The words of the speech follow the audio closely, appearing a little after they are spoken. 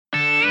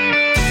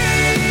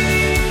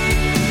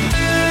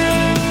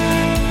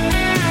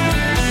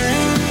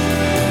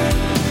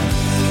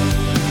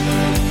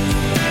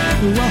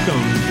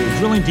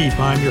Drilling Deep.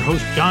 I'm your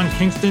host, John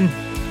Kingston.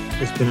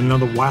 It's been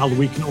another wild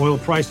week in oil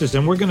prices,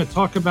 and we're going to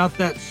talk about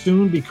that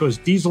soon because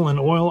diesel and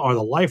oil are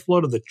the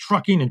lifeblood of the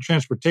trucking and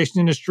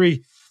transportation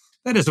industry.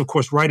 That is, of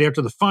course, right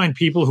after the fine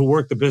people who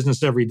work the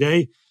business every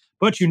day.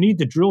 But you need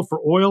to drill for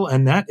oil,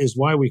 and that is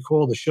why we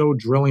call the show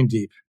Drilling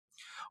Deep.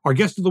 Our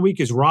guest of the week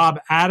is Rob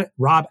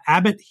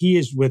Abbott. He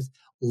is with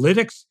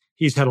Lytx.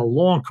 He's had a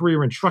long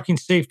career in trucking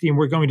safety, and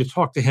we're going to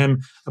talk to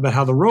him about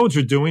how the roads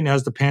are doing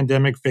as the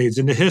pandemic fades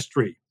into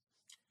history.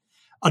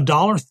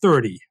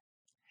 $1.30.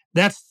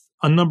 That's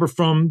a number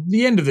from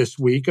the end of this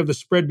week of the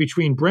spread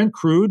between Brent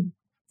crude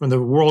from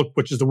the world,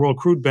 which is the world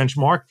crude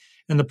benchmark,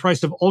 and the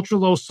price of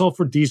ultra-low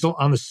sulfur diesel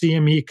on the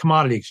CME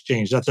commodity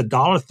exchange. That's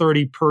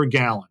 $1.30 per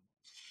gallon.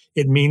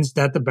 It means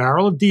that the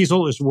barrel of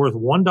diesel is worth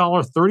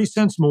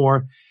 $1.30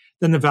 more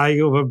than the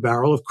value of a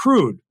barrel of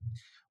crude.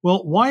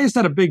 Well, why is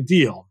that a big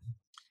deal?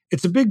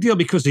 It's a big deal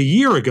because a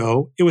year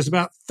ago, it was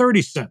about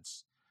 30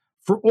 cents.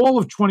 For all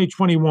of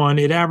 2021,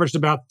 it averaged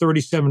about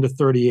 37 to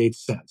 38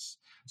 cents.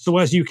 So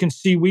as you can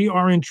see, we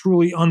are in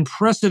truly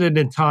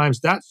unprecedented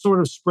times. That sort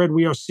of spread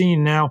we are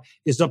seeing now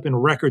is up in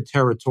record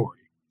territory.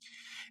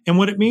 And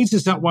what it means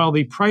is that while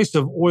the price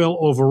of oil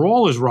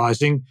overall is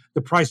rising,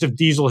 the price of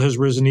diesel has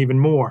risen even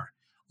more.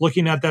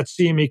 Looking at that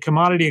CME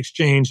commodity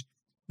exchange,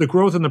 the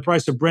growth in the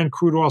price of Brent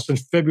crude oil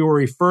since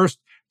February 1st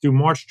through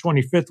March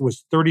 25th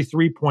was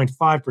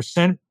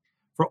 33.5%.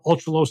 For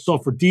ultra-low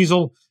sulfur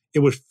diesel, it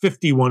was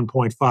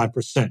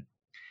 51.5%.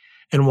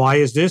 And why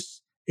is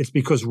this? It's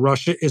because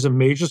Russia is a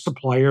major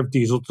supplier of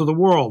diesel to the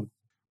world.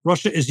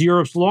 Russia is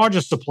Europe's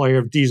largest supplier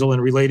of diesel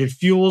and related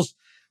fuels,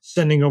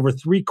 sending over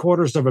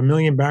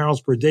 750,000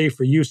 barrels per day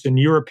for use in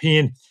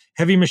European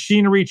heavy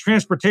machinery,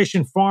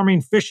 transportation,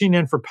 farming, fishing,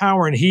 and for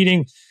power and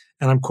heating.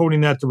 And I'm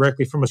quoting that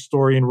directly from a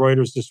story in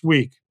Reuters this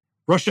week.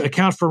 Russia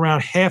accounts for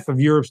around half of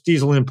Europe's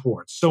diesel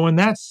imports. So in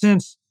that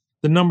sense,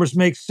 the numbers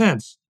make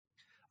sense.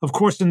 Of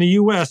course, in the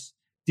U.S.,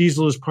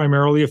 diesel is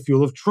primarily a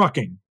fuel of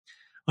trucking.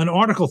 An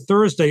article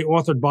Thursday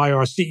authored by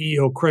our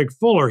CEO, Craig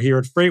Fuller, here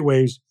at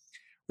FreightWaves,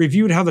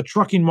 reviewed how the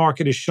trucking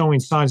market is showing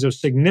signs of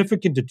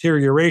significant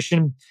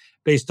deterioration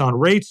based on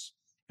rates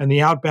and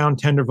the outbound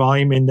tender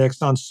volume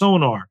index on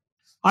Sonar.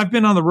 I've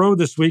been on the road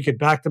this week at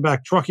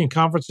back-to-back trucking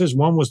conferences.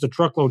 One was the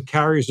Truckload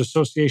Carriers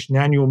Association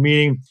annual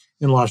meeting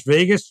in Las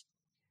Vegas.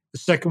 The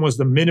second was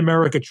the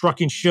Mid-America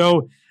Trucking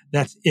Show.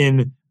 That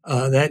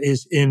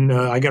is in,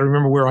 I got to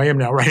remember where I am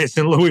now, right? It's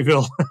in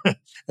Louisville.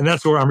 And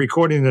that's where I'm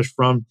recording this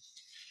from.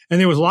 And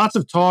there was lots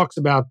of talk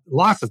about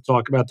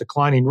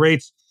declining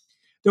rates,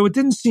 though it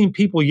didn't seem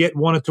people yet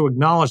wanted to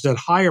acknowledge that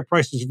higher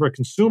prices for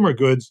consumer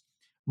goods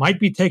might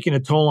be taking a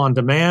toll on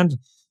demand,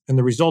 and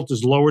the result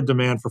is lower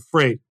demand for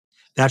freight.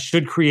 That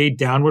should create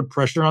downward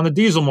pressure on the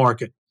diesel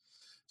market.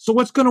 So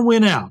what's going to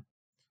win out?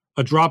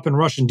 A drop in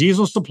Russian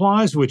diesel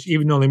supplies, which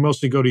even though they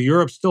mostly go to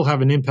Europe, still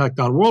have an impact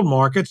on world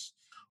markets,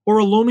 or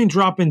a looming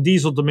drop in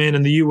diesel demand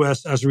in the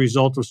U.S. as a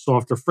result of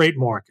softer freight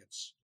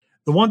markets.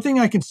 The one thing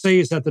I can say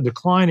is that the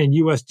decline in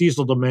U.S.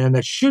 diesel demand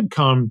that should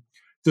come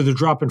through the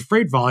drop in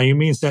freight volume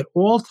means that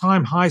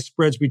all-time high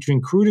spreads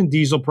between crude and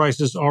diesel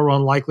prices are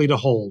unlikely to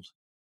hold.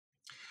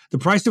 The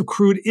price of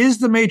crude is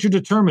the major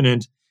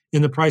determinant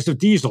in the price of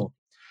diesel,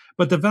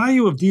 but the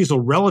value of diesel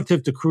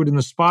relative to crude in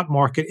the spot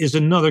market is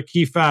another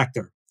key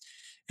factor.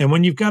 And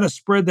when you've got a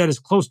spread that is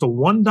close to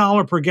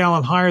 $1 per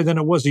gallon higher than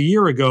it was a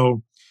year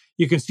ago,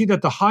 you can see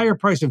that the higher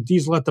price of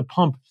diesel at the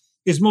pump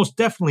is most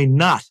definitely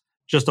not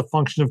just a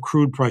function of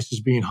crude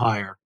prices being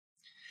higher.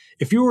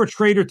 If you were a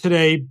trader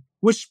today,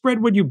 which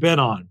spread would you bet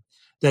on?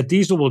 That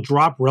diesel will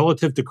drop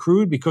relative to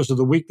crude because of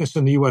the weakness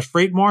in the U.S.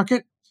 freight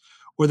market,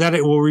 or that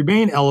it will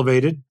remain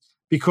elevated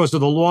because of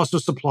the loss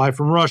of supply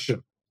from Russia?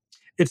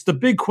 It's the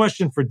big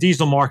question for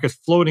diesel markets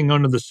floating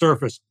under the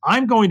surface.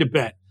 I'm going to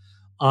bet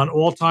on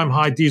all-time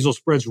high diesel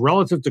spreads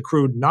relative to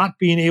crude not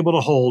being able to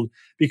hold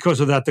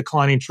because of that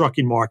declining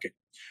trucking market.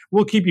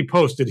 We'll keep you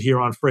posted here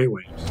on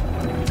FreightWaves.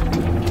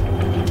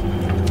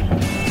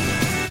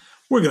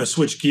 We're going to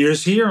switch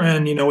gears here,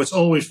 and it's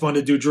always fun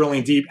to do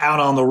Drilling Deep out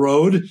on the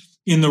road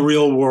in the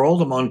real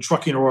world among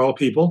trucking oil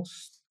people.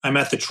 I'm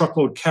at the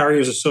Truckload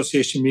Carriers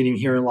Association meeting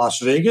here in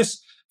Las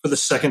Vegas for the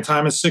second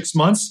time in 6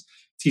 months.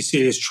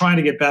 TCA is trying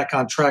to get back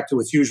on track to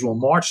its usual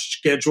March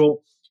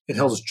schedule. It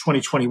held its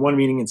 2021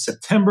 meeting in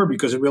September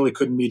because it really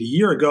couldn't meet a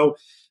year ago.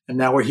 And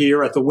now we're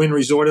here at the Wynn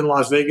Resort in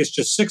Las Vegas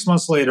just 6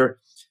 months later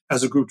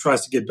as the group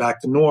tries to get back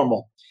to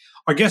normal.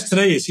 Our guest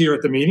today is here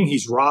at the meeting.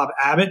 He's Rob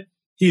Abbott.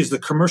 He is the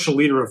commercial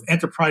leader of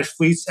enterprise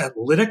fleets at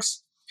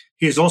Lytx.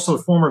 He is also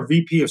the former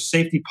VP of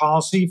safety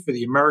policy for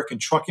the American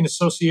Trucking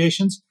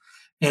Associations.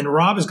 And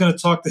Rob is going to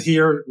talk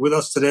here with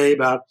us today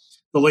about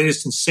the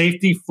latest in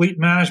safety, fleet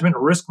management,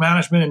 risk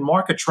management, and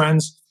market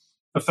trends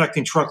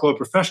affecting truckload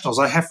professionals.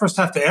 I first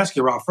have to ask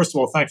you, Rob, first of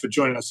all, thanks for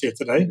joining us here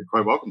today. You're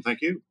quite welcome.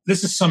 Thank you.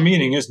 This is some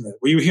meeting, isn't it?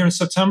 Were you here in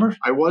September?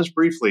 I was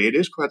briefly. It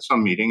is quite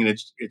some meeting, and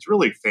it's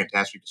really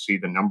fantastic to see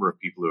the number of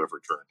people who have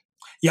returned.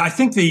 Yeah, I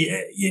think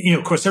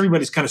of course,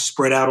 everybody's kind of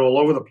spread out all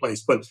over the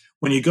place. But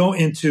when you go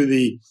into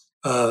the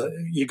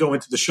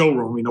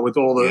showroom, with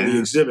all the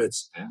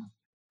exhibits,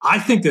 I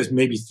think there's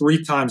maybe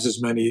 3 times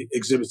as many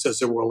exhibits as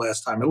there were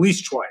last time, at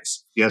least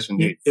twice. Yes,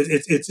 indeed.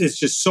 It's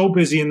just so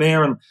busy in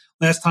there. And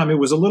last time it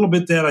was a little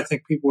bit dead. I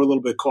think people were a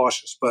little bit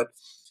cautious, but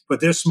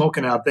they're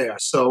smoking out there.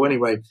 So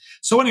anyway,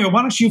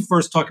 why don't you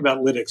first talk about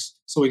Lytx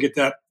so we get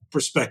that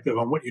perspective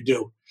on what you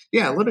do?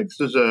 Yeah, Lytx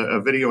is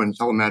a video and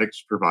telematics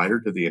provider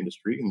to the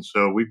industry. And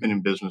so we've been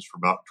in business for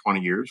about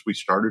 20 years. We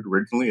started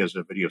originally as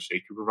a video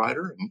safety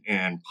provider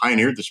and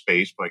pioneered the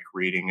space by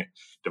creating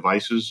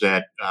devices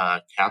that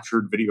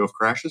captured video of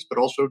crashes, but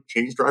also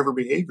changed driver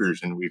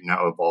behaviors. And we've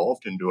now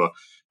evolved into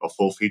a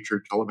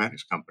full-featured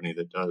telematics company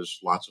that does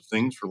lots of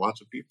things for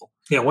lots of people.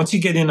 Yeah, once you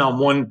get in on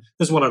one,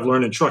 this is what I've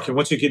learned in trucking,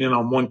 once you get in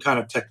on one kind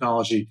of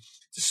technology,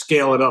 to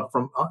scale it up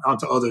from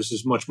onto others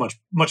is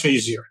much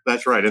easier.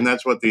 That's right, and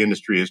that's what the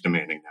industry is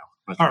demanding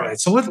now. All right,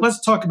 so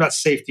let's talk about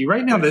safety.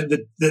 Right now,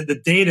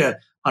 the data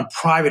on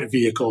private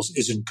vehicles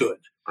isn't good.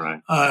 Right.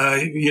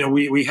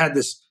 We had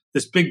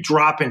this big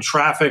drop in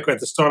traffic at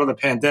the start of the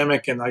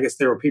pandemic, and I guess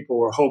there were people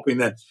who were hoping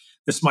that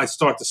this might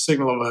start to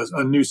signal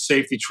a new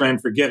safety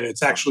trend. Forget it;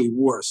 it's actually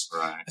worse.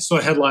 Right. I saw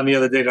a headline the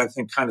other day that I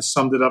think kind of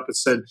summed it up. It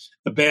said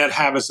the bad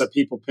habits that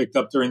people picked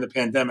up during the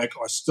pandemic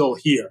are still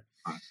here.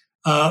 Right.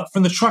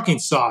 From the trucking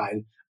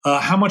side,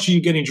 how much are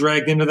you getting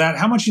dragged into that?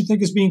 How much do you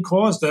think is being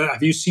caused?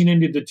 Have you seen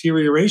any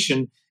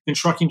deterioration in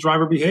trucking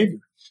driver behavior?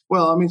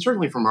 Well, I mean,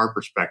 certainly from our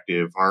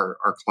perspective, our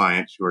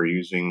clients who are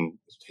using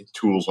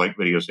tools like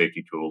video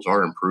safety tools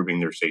are improving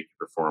their safety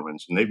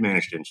performance, and they've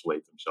managed to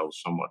insulate themselves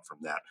somewhat from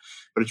that.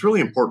 But it's really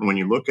important when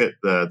you look at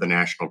the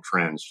national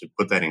trends to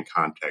put that in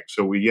context.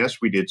 So we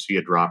did see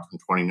a drop from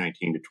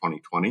 2019 to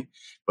 2020,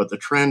 but the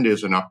trend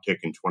is an uptick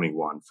in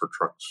 21 for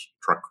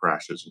truck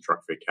crashes and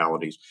truck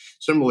fatalities.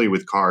 Similarly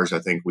with cars, I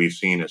think we've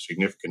seen a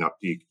significant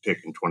uptick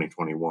in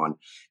 2021,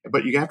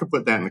 but you have to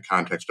put that in the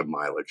context of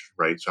mileage,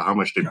 right? So how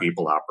much did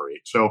people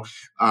operate? So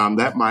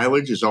that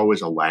mileage is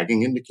always a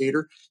lagging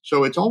indicator.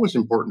 So it's always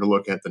important to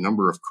look at the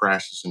number of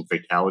crashes and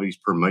fatalities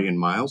per million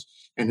miles.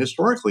 And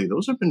historically,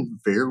 those have been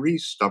very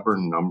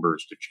stubborn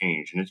numbers to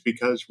change. And it's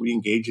because we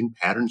engage in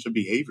patterns of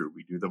behavior.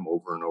 We do them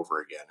over and over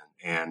again.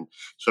 And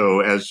so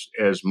as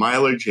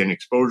mileage and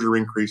exposure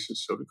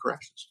increases, so do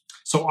crashes.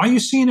 So are you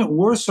seeing it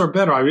worse or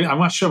better? I'm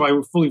not sure if I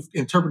was fully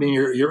interpreting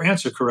your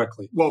answer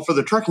correctly. Well, for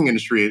the trucking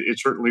industry, it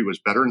certainly was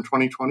better in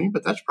 2020,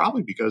 but that's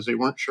probably because they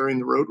weren't sharing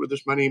the road with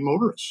as many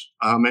motorists.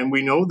 And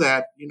we know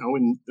that,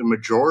 in the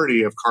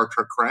majority of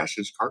car-truck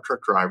crashes,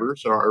 car-truck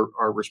drivers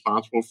are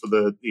responsible for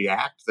the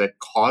act that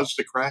caused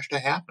the crash to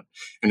happen.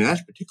 And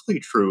that's particularly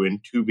true in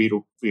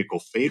two-vehicle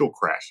fatal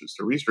crashes.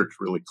 The research is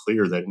really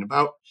clear that in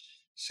about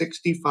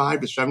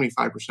 65 to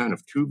 75%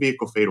 of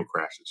two-vehicle fatal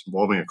crashes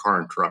involving a car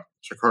and truck,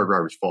 it's a car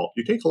driver's fault.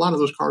 You take a lot of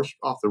those cars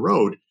off the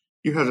road,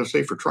 you have a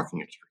safer trucking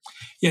industry.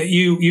 Yeah,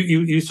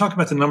 you talk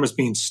about the numbers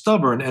being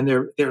stubborn, and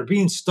they're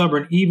being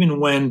stubborn even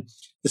when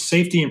the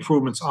safety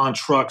improvements on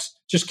trucks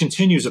just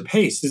continues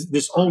apace.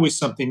 There's always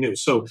something new.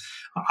 So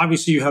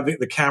obviously you have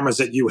the cameras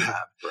that you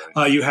have.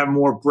 Right. You have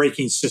more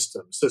braking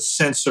systems, the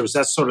sensors,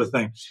 that sort of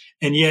thing.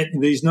 And yet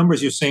these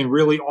numbers you're saying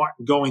really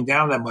aren't going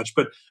down that much.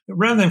 But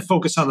rather than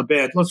focus on the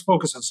bad, let's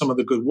focus on some of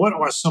the good. What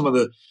are some of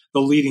the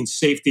leading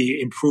safety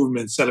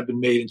improvements that have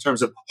been made in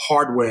terms of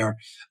hardware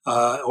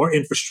or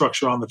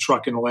infrastructure on the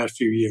truck in the last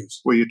few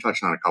years? Well, you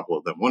touched on a couple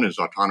of them. One is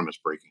autonomous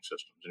braking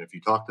systems. And if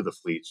you talk to the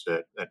fleets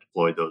that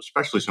deployed those,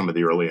 especially some of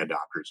the early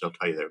adopters, they'll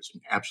tell you that it was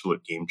an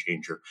absolute game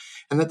changer,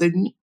 and that they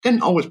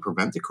didn't always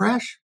prevent the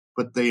crash,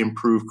 but they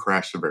improved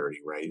crash severity,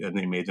 right? And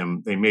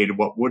they made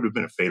what would have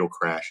been a fatal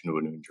crash into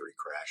an injury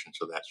crash. And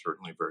so that's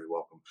certainly very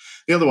welcome.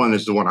 The other one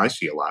is the one I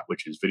see a lot,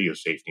 which is video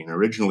safety. And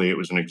originally it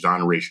was an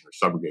exoneration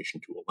or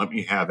subrogation tool. Let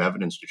me have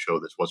evidence to show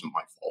this wasn't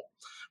my fault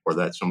or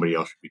that somebody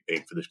else should be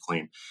paying for this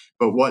claim.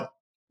 But what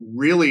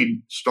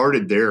really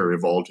started there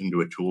evolved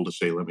into a tool to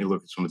say, let me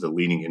look at some of the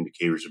leading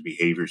indicators of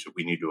behaviors that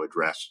we need to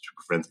address to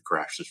prevent the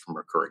crashes from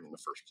occurring in the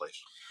first place.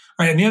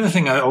 Right. And the other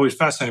thing I'm always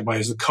fascinated by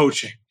is the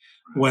coaching.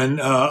 When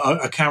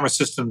a camera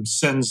system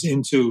sends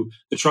into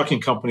the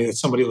trucking company that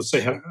somebody, let's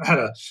say, had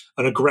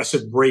an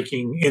aggressive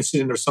braking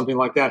incident or something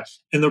like that,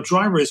 and the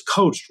driver is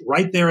coached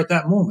right there at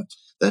that moment.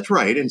 That's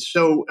right. And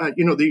so,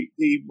 the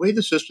way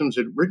the systems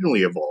had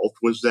originally evolved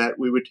was that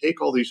we would take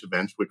all these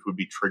events, which would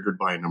be triggered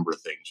by a number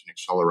of things, an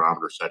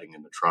accelerometer setting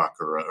in the truck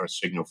or a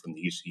signal from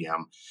the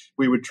ECM.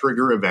 We would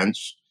trigger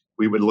events.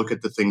 We would look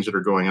at the things that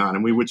are going on,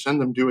 and we would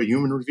send them to a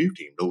human review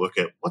team to look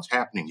at what's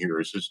happening here.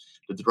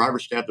 Did the driver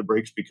stab the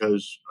brakes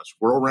because a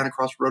squirrel ran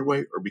across the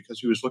roadway or because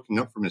he was looking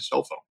up from his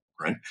cell phone,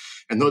 right?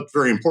 And that's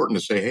very important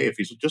to say, hey, if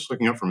he's just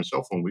looking up from his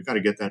cell phone, we've got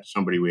to get that to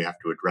somebody. We have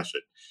to address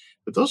it.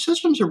 But those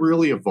systems have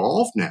really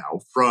evolved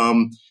now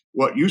from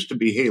what used to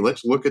be, hey,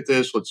 let's look at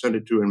this, let's send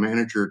it to a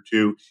manager,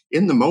 to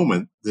in the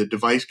moment, the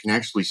device can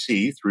actually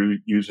see through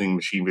using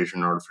machine vision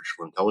and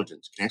artificial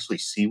intelligence, can actually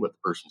see what the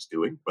person's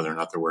doing, whether or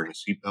not they're wearing a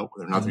seatbelt,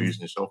 whether or not they're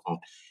using a cell phone,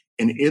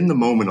 and in the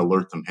moment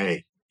alert them,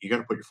 hey, you got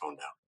to put your phone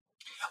down.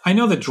 I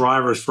know that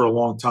drivers for a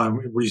long time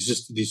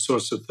resisted these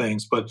sorts of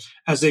things, but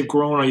as they've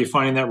grown, are you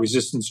finding that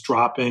resistance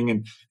dropping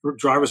and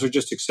drivers are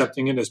just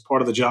accepting it as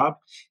part of the job?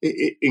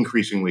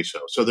 Increasingly so.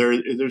 So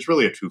there's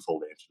really a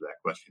twofold answer to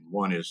that question.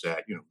 One is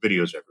that,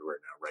 videos everywhere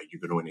now, right? You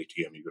go to an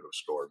ATM, you go to a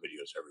store,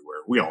 videos everywhere.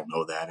 We all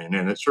know that, and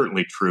it's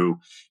certainly true.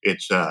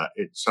 It's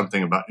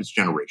something about, it's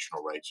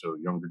generational, right? So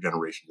younger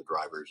generations of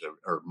drivers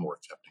are more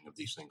accepting of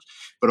these things,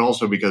 but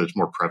also because it's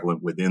more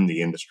prevalent within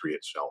the industry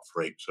itself,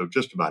 right? So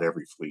just about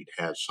every fleet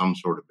has some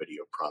sort of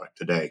video product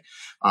today,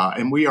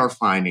 and we are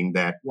finding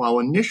that while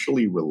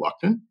initially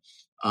reluctant,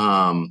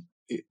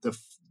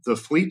 the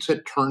fleets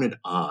that turn it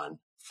on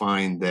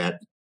find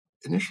that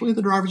initially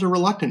the drivers are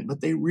reluctant,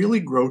 but they really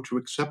grow to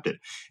accept it.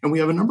 And we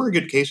have a number of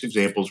good case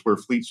examples where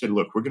fleets said,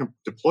 look, we're going to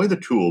deploy the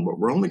tool, but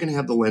we're only going to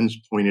have the lens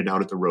pointed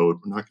out at the road.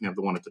 We're not going to have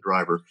the one at the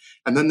driver.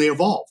 And then they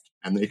evolved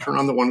and they turn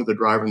on the one at the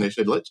driver and they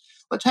said, let's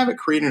have it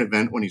create an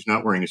event when he's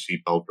not wearing a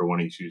seatbelt or when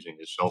he's using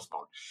his cell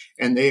phone.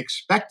 And they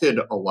expected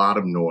a lot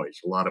of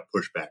noise, a lot of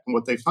pushback. And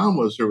what they found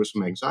was there was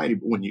some anxiety,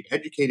 but when you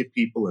educated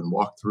people and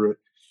walked through it,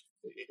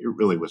 it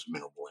really was a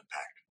minimal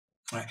impact.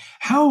 Right.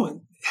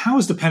 How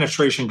is the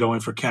penetration going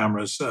for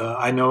cameras?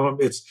 I know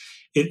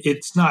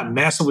it's not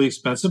massively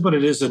expensive, but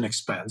it is an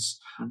expense.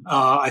 Mm-hmm.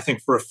 I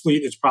think for a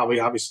fleet, it's probably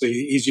obviously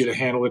easier to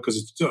handle it because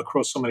it's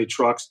across so many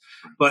trucks.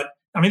 But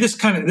I mean,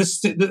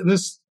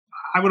 this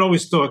I would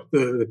always thought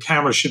the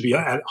camera should be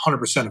at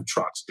 100% of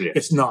trucks. Yeah.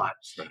 It's not.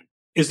 Right.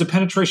 Is the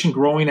penetration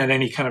growing at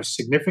any kind of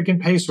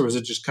significant pace, or is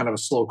it just kind of a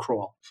slow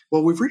crawl?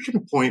 Well, we've reached a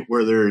point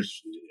where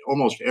there's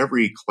almost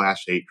every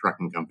Class 8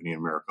 trucking company in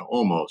America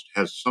almost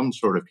has some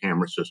sort of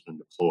camera system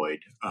deployed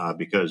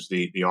because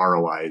the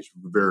ROI is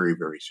very,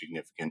 very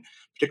significant,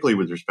 particularly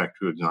with respect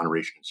to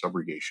exoneration and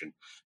subrogation.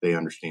 They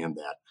understand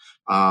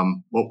that.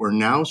 What we're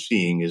now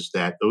seeing is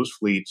that those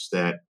fleets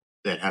that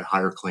had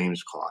higher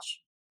claims costs,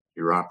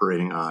 you're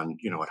operating on,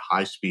 at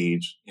high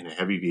speeds in a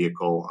heavy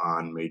vehicle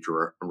on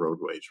major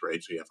roadways,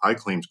 right? So you have high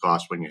claims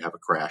costs when you have a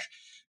crash.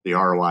 The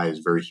ROI is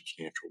very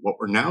substantial. What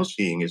we're now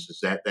seeing is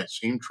that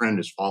same trend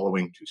is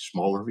following to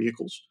smaller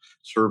vehicles,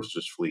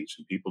 services fleets,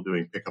 and people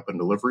doing pickup and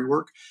delivery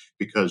work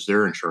because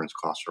their insurance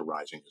costs are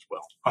rising as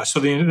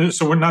well.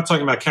 So we're not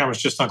talking about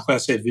cameras just on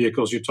Class 8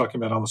 vehicles. You're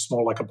talking about on the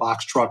small, like a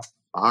box truck.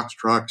 Box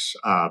trucks,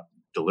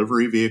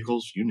 delivery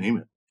vehicles, you name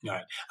it.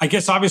 Right. I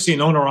guess obviously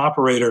an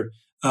owner-operator,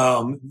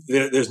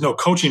 there's no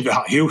coaching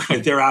value.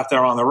 They're out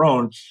there on their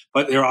own,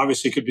 but there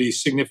obviously could be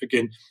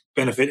significant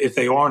benefit if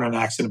they are in an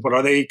accident. But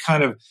are they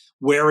kind of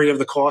wary of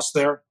the cost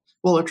there?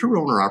 Well, a true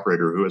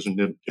owner-operator who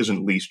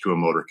isn't leased to a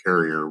motor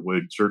carrier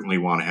would certainly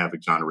want to have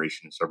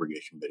exoneration and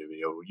subrogation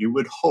video. You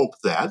would hope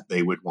that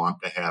they would want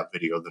to have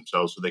video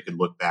themselves so they could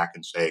look back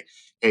and say,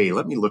 hey,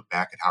 let me look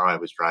back at how I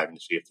was driving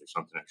to see if there's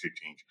something I should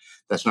change.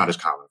 That's not as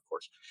common, of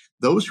course.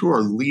 Those who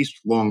are leased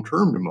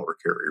long-term to motor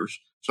carriers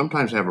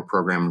sometimes have a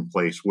program in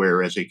place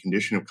where, as a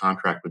condition of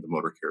contract with the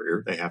motor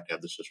carrier, they have to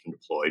have the system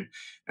deployed.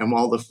 And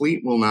while the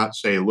fleet will not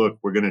say, look,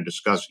 we're going to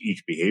discuss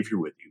each behavior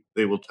with you,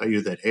 they will tell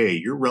you that, hey,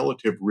 your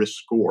relative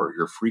risk score,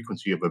 your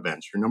frequency of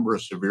events, your number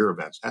of severe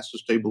events has to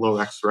stay below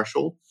X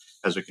threshold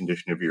as a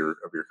condition of your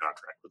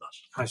contract with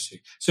us. I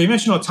see. So you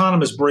mentioned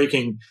autonomous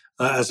braking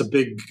as a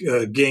big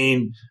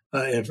gain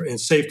in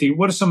safety.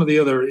 What are some of the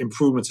other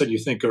improvements that you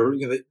think are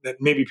that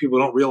maybe people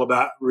don't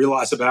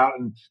realize about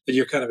and that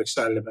you're kind of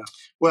excited about?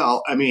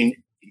 Well, I mean,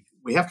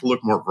 we have to look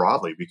more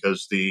broadly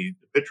because the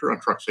picture on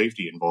truck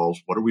safety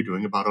involves what are we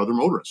doing about other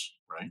motorists,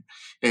 right?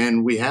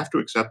 And we have to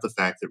accept the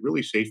fact that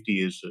really safety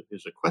is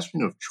a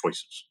question of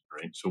choices,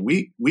 right? So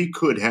we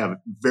could have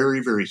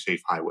very, very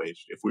safe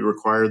highways if we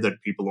required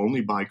that people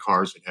only buy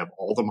cars that have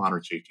all the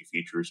modern safety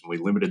features and we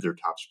limited their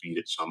top speed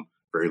at some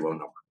very low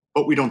number.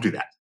 But we don't do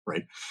that,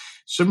 right?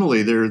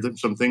 Similarly, there are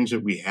some things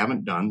that we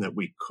haven't done that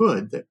we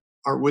could that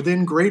are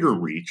within greater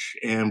reach,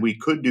 and we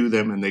could do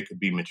them and they could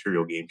be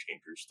material game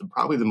changers.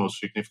 Probably the most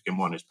significant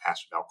one is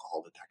passive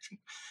alcohol detection.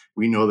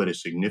 We know that a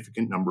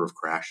significant number of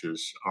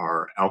crashes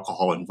are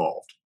alcohol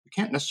involved. We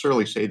can't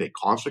necessarily say they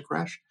caused the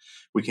crash.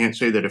 We can't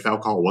say that if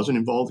alcohol wasn't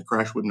involved, the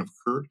crash wouldn't have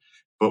occurred.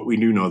 But we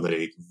do know that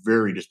a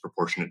very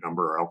disproportionate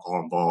number are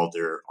alcohol involved.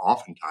 They're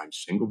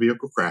oftentimes single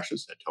vehicle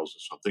crashes. That tells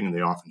us something, and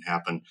they often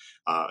happen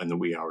in the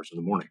wee hours of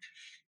the morning.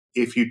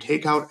 If you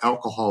take out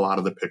alcohol out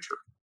of the picture,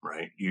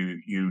 right,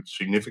 you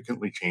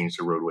significantly change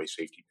the roadway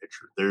safety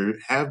picture. There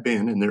have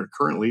been, and there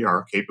currently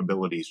are,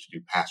 capabilities to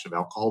do passive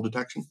alcohol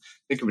detection.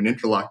 Think of an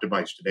interlock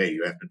device today.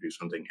 You have to do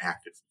something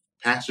active.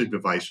 Passive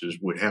devices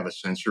would have a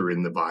sensor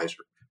in the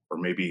visor or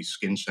maybe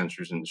skin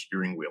sensors in the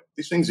steering wheel.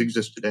 These things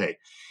exist today.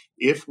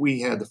 If we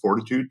had the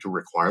fortitude to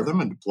require them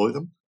and deploy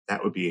them,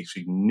 that would be a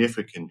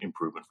significant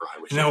improvement for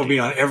highway safety. And that would be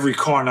on every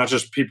car, not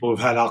just people who've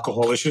had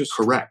alcohol issues?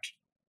 Correct.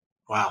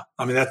 Wow.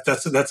 I mean,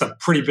 that's a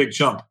pretty big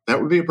jump.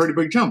 That would be a pretty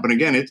big jump. And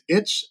again,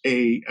 it's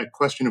a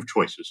question of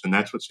choices, and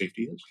that's what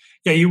safety is.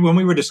 Yeah, when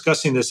we were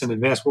discussing this in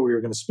advance, what we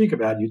were going to speak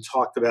about, you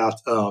talked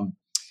about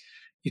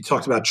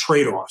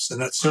trade-offs,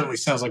 and that certainly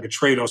sounds like a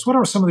trade-off. What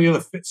are some of the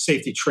other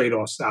safety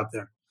trade-offs out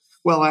there?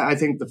 Well, I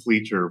think the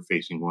fleets are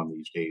facing one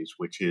these days,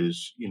 which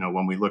is,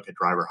 when we look at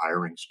driver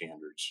hiring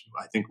standards,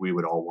 I think we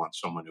would all want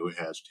someone who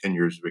has 10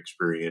 years of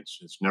experience,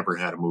 has never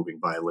had a moving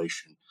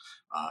violation,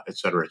 et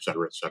cetera, et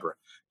cetera, et cetera.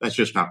 That's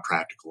just not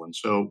practical. And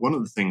so one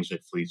of the things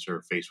that fleets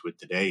are faced with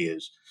today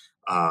is,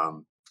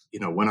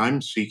 when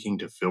I'm seeking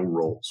to fill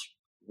roles,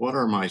 what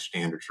are my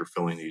standards for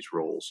filling these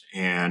roles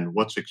and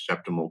what's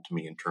acceptable to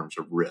me in terms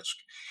of risk?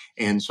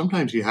 And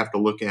sometimes you have to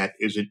look at,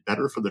 is it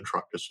better for the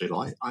truck to sit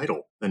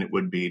idle than it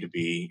would be to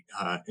be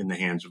in the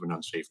hands of an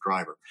unsafe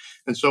driver?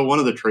 And so one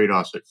of the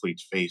trade-offs that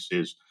fleets face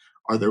is,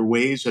 are there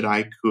ways that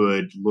I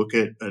could look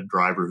at a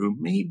driver who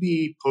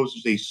maybe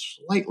poses a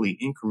slightly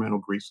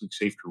incremental greasy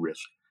safety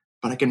risk,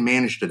 but I can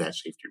manage to that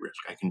safety risk.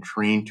 I can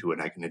train to it.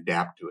 I can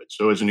adapt to it.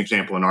 So as an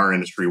example, in our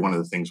industry, one of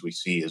the things we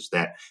see is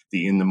that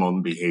the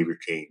in-the-moment behavior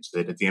change,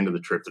 that at the end of the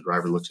trip, the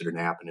driver looks at an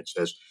app and it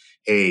says,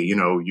 hey,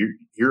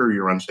 here are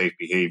your unsafe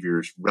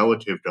behaviors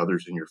relative to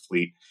others in your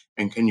fleet.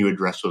 And can you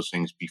address those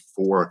things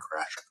before a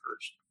crash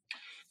occurs?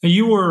 Now,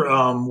 you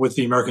were with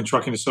the American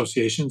Trucking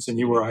Associations, and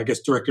you were, I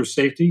guess, Director of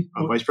Safety?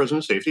 Vice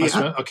President of Safety,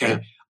 yeah. Okay.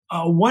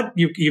 Yeah.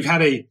 You've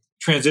had a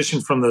transition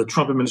from the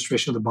Trump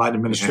administration to the Biden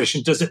administration.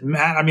 Yeah. Does it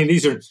matter? I mean,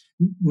 these are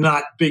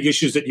not big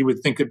issues that you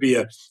would think could be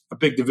a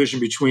big division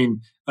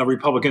between a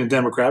Republican and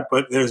Democrat,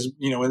 but there's,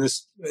 in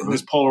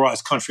this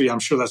polarized country, I'm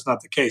sure that's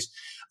not the case.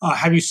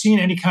 Have you seen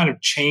any kind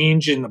of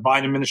change in the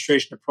Biden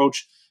administration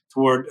approach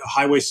toward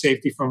highway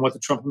safety from what the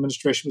Trump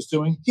administration was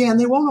doing? Yeah, and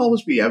they won't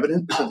always be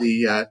evident to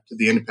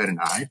the independent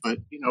eye, but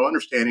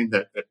understanding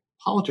that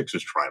politics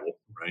is tribal,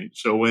 right?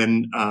 So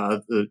when a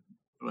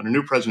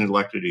new president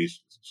elected, he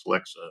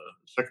selects a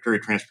Secretary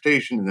of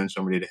Transportation and then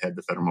somebody to head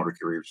the Federal Motor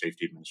Carrier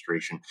Safety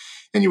Administration.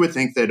 And you would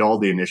think that all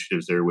the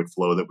initiatives there would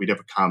flow, that we'd have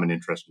a common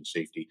interest in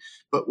safety.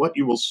 But what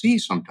you will see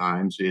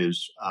sometimes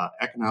is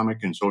economic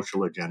and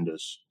social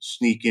agendas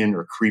sneak in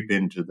or creep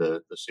into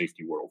the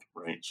safety world,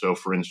 right? So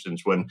for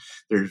instance, when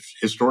there's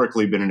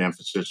historically been an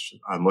emphasis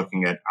on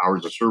looking at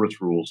hours of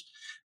service rules,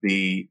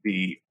 the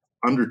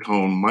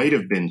undertone might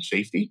have been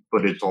safety,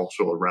 but it's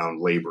also around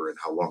labor and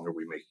how long are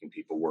we making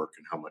people work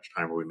and how much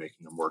time are we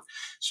making them work.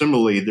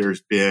 Similarly,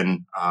 there's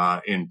been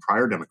in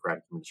prior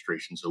Democratic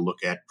administrations a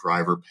look at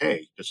driver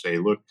pay to say,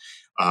 look,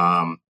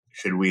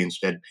 should we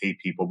instead pay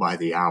people by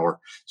the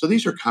hour? So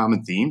these are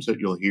common themes that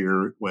you'll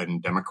hear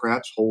when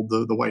Democrats hold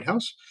the White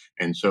House.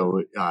 And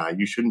so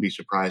you shouldn't be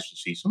surprised to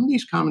see some of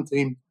these common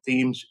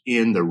themes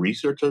in the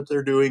research that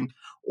they're doing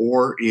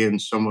or in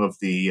some of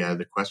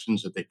the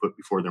questions that they put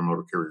before their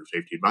Motor Carrier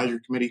Safety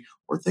Advisory Committee,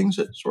 or things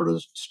that sort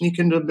of sneak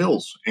into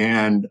bills.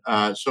 And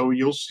so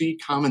you'll see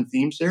common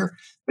themes there.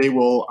 They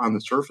will, on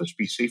the surface,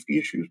 be safety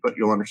issues, but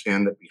you'll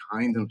understand that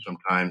behind them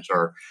sometimes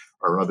are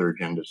other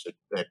agendas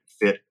that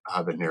fit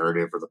the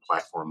narrative or the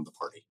platform of the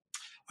party.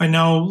 I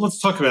know. Let's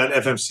talk about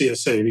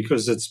FMCSA,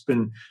 because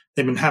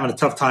they've been having a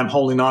tough time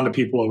holding on to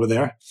people over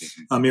there.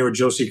 Mira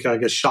Joshi, I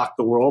guess, shocked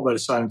the world by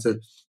deciding to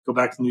go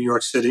back to New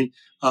York City.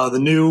 The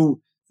new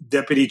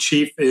deputy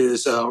chief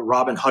is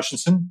Robin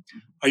Hutchinson.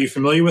 Are you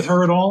familiar with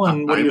her at all?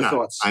 And what are your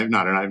thoughts? I have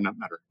not, and I have not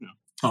met her. No.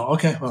 Oh,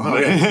 okay. Well,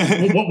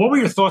 okay. What were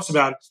your thoughts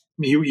about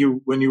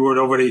you when you were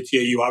over at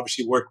ATA? You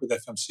obviously worked with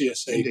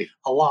FMCSA Indeed.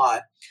 A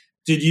lot.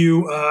 Did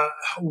you?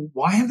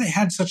 Why have they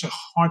had such a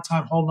hard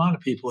time holding on to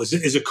people? Is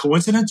it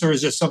coincidence, or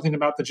is there something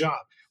about the job?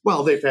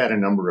 Well, they've had a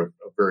number of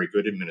very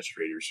good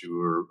administrators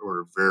who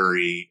are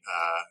very,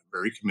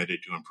 very committed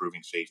to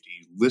improving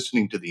safety,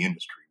 listening to the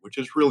industry, which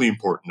is really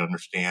important to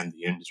understand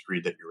the industry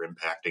that you're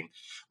impacting.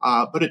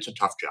 But it's a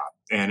tough job,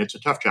 and it's a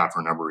tough job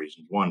for a number of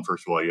reasons. One,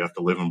 first of all, you have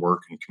to live and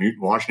work and commute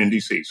to Washington,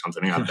 D.C.,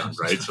 something I've done,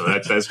 right? So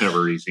that's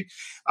never easy.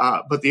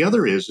 But the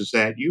other is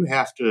that you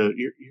have to,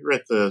 you're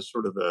at the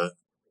sort of the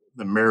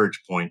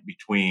marriage point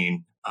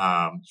between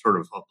sort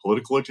of a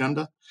political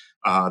agenda,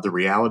 the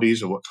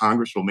realities of what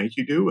Congress will make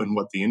you do, and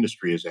what the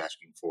industry is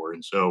asking for.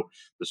 And so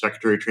the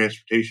Secretary of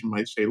Transportation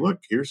might say, look,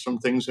 here's some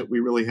things that we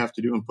really have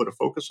to do and put a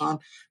focus on.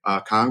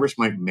 Congress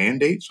might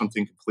mandate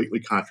something completely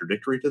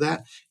contradictory to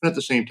that. And at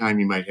the same time,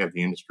 you might have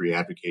the industry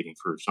advocating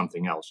for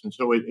something else. And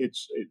so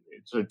it's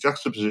a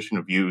juxtaposition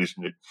of views,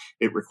 and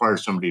it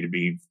requires somebody to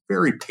be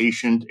very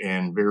patient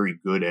and very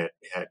good at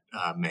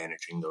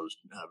managing those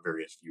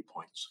various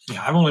viewpoints.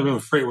 Yeah, I've only been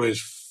with Freightways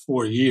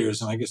 4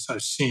 years, and I guess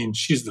I've seen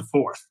she's the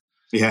fourth.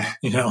 Yeah.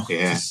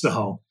 Yeah.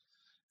 So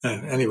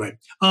anyway,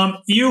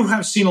 you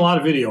have seen a lot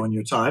of video in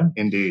your time.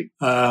 Indeed.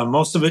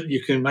 Most of it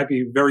might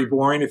be very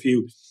boring if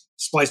you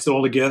spliced it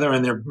all together,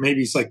 and there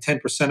maybe it's like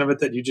 10% of it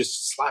that you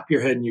just slap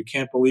your head and you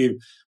can't believe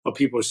what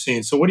people are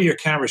seeing. So what are your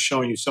cameras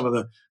showing you, some of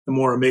the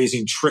more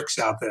amazing tricks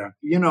out there?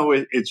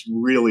 It's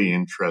really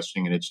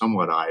interesting, and it's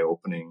somewhat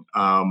eye-opening.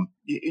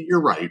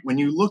 You're right. When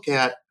you look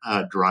at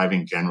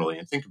driving generally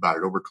and think about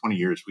it, over 20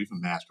 years, we've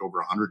amassed over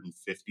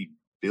 150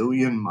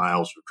 billion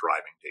miles of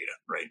driving data,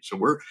 right?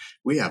 So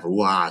we have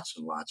lots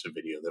and lots of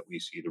video that we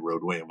see the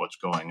roadway and what's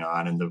going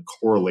on and the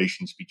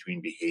correlations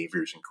between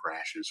behaviors and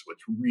crashes with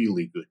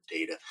really good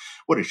data.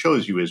 What it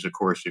shows you is, of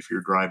course, if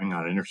you're driving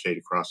on an interstate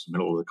across the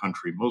middle of the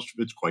country, most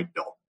of it's quite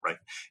dull, right?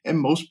 And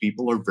most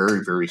people are very,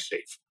 very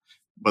safe,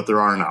 but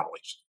there are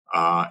anomalies.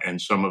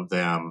 and some of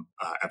them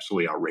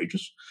absolutely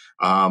outrageous.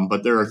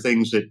 But there are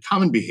things that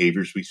common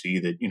behaviors we see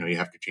that you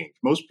have to change.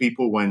 Most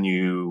people, when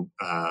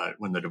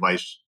the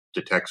device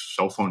detects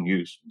cell phone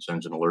use and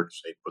sends an alert to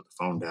say put the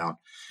phone down,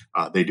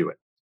 they do it.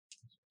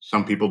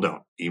 Some people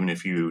don't, even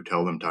if you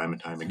tell them time and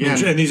time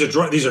again. And these are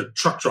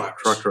truck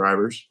drivers. Truck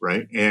drivers,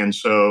 right? And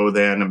so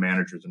then a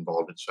manager's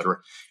involved, et cetera.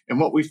 And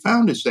what we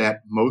found is that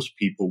most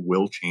people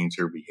will change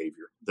their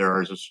behavior.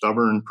 There is a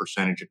stubborn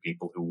percentage of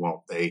people who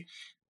won't.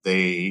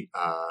 They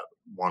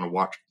want to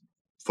watch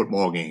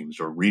football games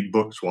or read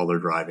books while they're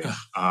driving.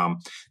 The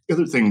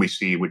other thing we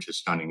see, which is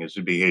stunning, is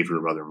the behavior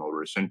of other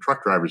motorists. And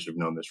truck drivers have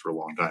known this for a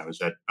long time, is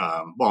that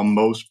while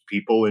most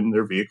people in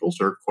their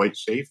vehicles are quite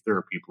safe, there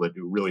are people that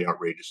do really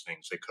outrageous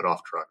things. They cut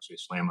off trucks, they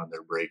slam on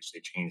their brakes,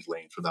 they change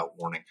lanes without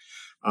warning.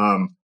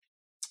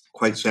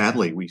 Quite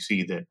sadly, we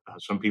see that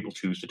some people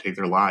choose to take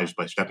their lives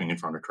by stepping in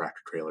front of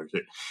tractor trailers.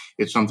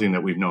 It's something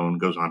that we've known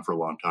goes on for a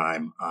long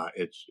time.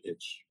 It's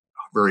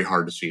very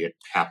hard to see it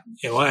happen.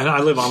 Yeah, well, and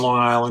I live on Long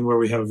Island, where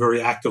we have a very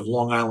active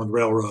Long Island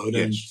Railroad,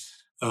 yes.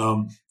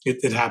 And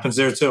it happens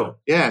there too.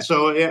 Yeah,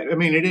 so I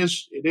mean, it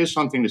is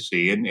something to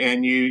see,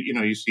 and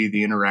you see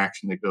the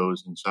interaction that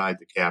goes inside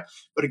the cab.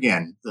 But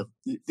again,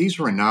 these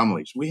are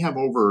anomalies. We have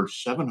over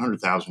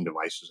 700,000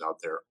 devices out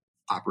there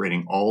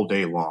operating all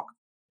day long,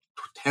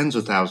 tens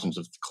of thousands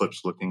of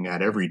clips looking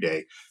at every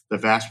day. The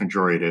vast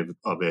majority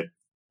of it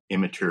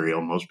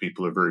immaterial. Most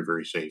people are very,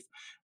 very safe,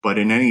 but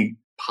in any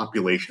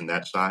population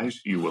that size,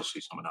 you will see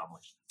some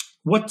anomalies.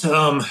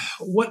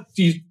 What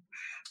do you?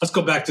 Let's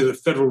go back to the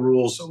federal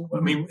rules. I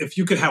mean, if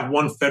you could have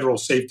one federal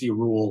safety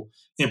rule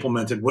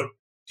implemented, what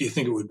do you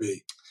think it would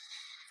be?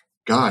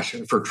 Gosh,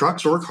 for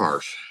trucks or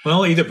cars?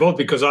 Well, either both,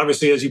 because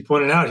obviously, as you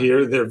pointed out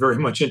here, they're very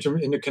much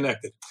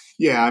interconnected.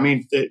 Yeah, I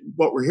mean,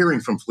 what we're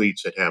hearing from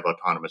fleets that have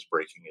autonomous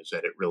braking is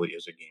that it really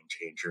is a game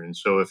changer. And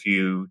so if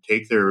you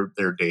take their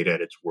data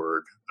at its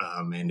word,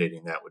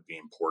 mandating that would be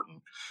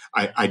important.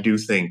 I do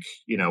think,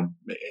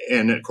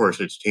 and of course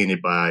it's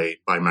tainted by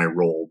my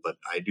role, but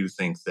I do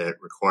think that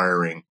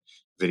requiring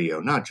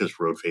video, not just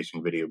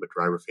road-facing video, but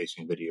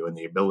driver-facing video, and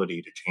the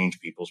ability to change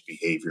people's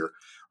behavior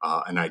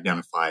and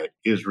identify it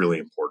is really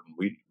important.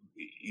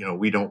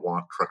 We don't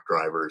want truck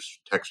drivers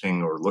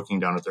texting or looking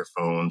down at their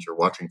phones or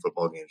watching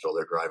football games while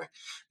they're driving.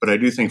 But I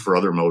do think for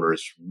other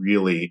motorists,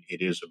 really,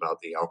 it is about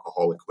the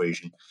alcohol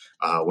equation.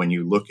 When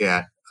you look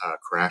at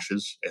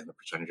crashes and the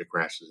percentage of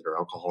crashes that are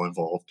alcohol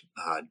involved,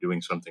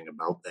 doing something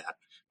about that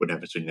would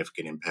have a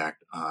significant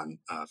impact on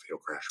fatal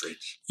crash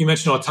rates. You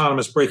mentioned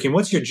autonomous braking.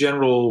 What's your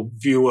general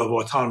view of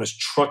autonomous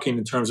trucking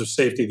in terms of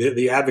safety?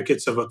 The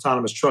advocates of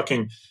autonomous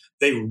trucking,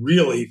 they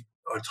really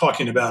are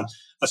talking about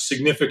a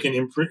significant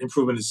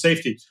improvement in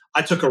safety.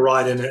 I took a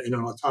ride in an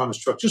autonomous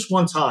truck just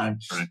one time,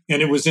 right.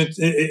 And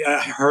I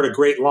heard a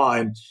great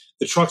line.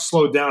 The truck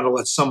slowed down to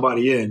let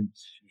somebody in,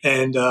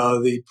 and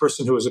the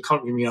person who was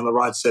accompanying me on the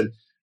ride said,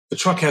 "The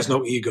truck has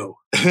no ego."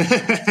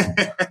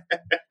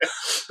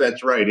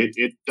 That's right.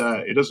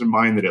 It doesn't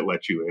mind that it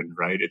lets you in,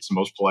 right? It's the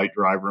most polite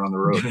driver on the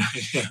road.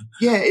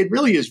 Yeah, it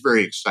really is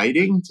very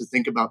exciting to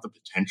think about the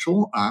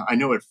potential. I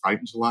know it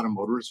frightens a lot of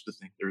motorists to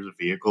think there's a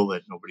vehicle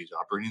that nobody's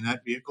operating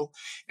that vehicle.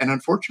 And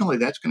unfortunately,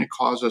 that's going to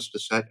cause us to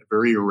set a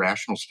very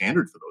irrational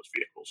standard for those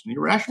vehicles. And the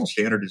irrational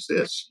standard is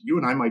this. You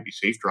and I might be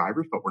safe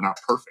drivers, but we're not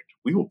perfect.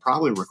 We will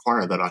probably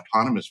require that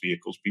autonomous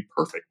vehicles be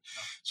perfect.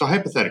 So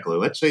hypothetically,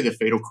 let's say the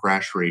fatal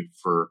crash rate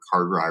for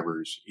car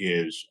drivers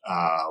is,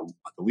 I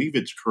believe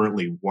it's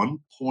currently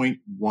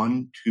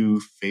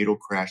 1.12 fatal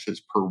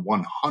crashes per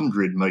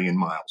 100 million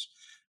miles.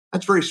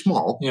 That's very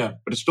small, yeah,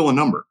 but it's still a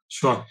number.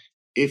 Sure.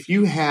 If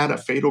you had a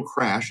fatal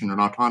crash in an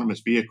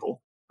autonomous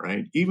vehicle,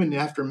 right, even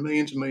after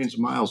millions and millions of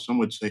miles, some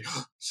would say,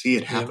 see,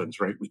 it happens,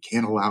 right? We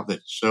can't allow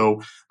that.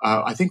 So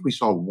I think we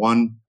saw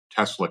one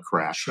Tesla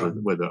crash, sure,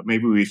 with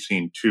maybe we've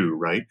seen two,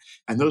 right?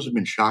 And those have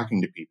been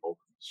shocking to people.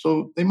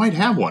 So they might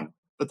have one.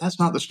 But that's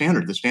not the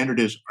standard. The standard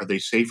is, are they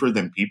safer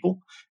than people?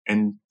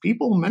 And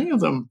people, many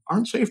of them,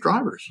 aren't safe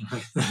drivers.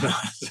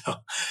 So,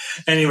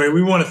 anyway,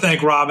 we want to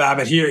thank Rob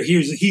Abbott here. He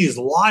is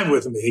live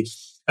with me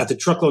at the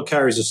Truckload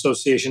Carriers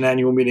Association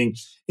annual meeting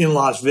in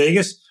Las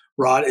Vegas.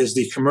 Rod is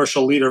the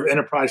commercial leader of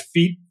Enterprise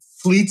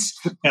Fleets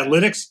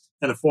Analytics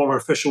and a former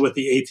official with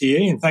the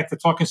ATA. And thanks for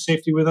talking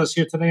safety with us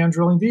here today on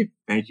Drilling Deep.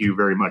 Thank you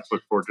very much.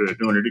 Look forward to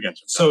doing it again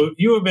sometime. So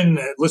you have been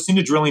listening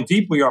to Drilling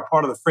Deep. We are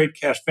part of the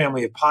FreightCast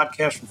family of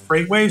podcasts from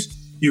FreightWaves.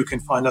 You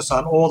can find us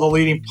on all the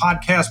leading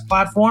podcast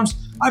platforms.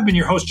 I've been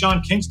your host,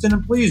 John Kingston,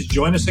 and please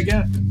join us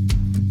again.